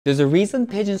There's a reason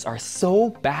pigeons are so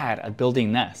bad at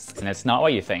building nests, and it's not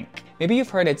what you think. Maybe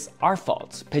you've heard it's our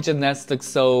fault. Pigeon nests look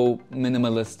so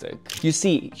minimalistic. You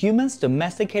see, humans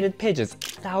domesticated pigeons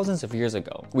thousands of years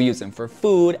ago. We used them for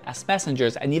food, as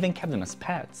messengers, and even kept them as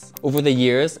pets. Over the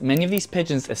years, many of these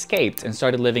pigeons escaped and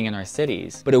started living in our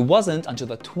cities. But it wasn't until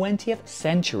the 20th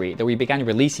century that we began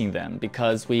releasing them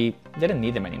because we didn't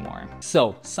need them anymore.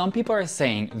 So, some people are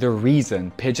saying the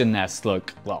reason pigeon nests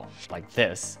look, well, like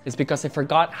this, is because they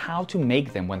forgot how to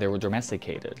make them when they were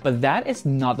domesticated. But that is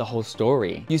not the whole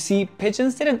story. You see,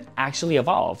 pigeons didn't actually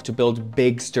evolve to build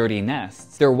big, sturdy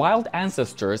nests. Their wild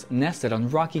ancestors nested on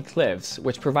rocky cliffs,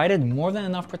 which provided more than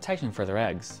enough protection for their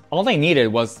eggs. All they needed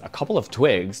was a couple of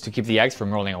twigs to keep the eggs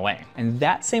from rolling away. And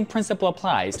that same principle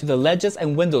applies to the ledges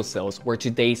and windowsills where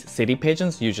today's city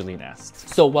pigeons usually nest.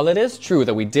 So while it is true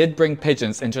that we did bring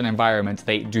pigeons into an environment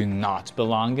they do not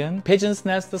belong in, pigeons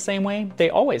nest the same way they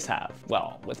always have.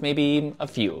 Well, with maybe a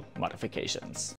few modifications.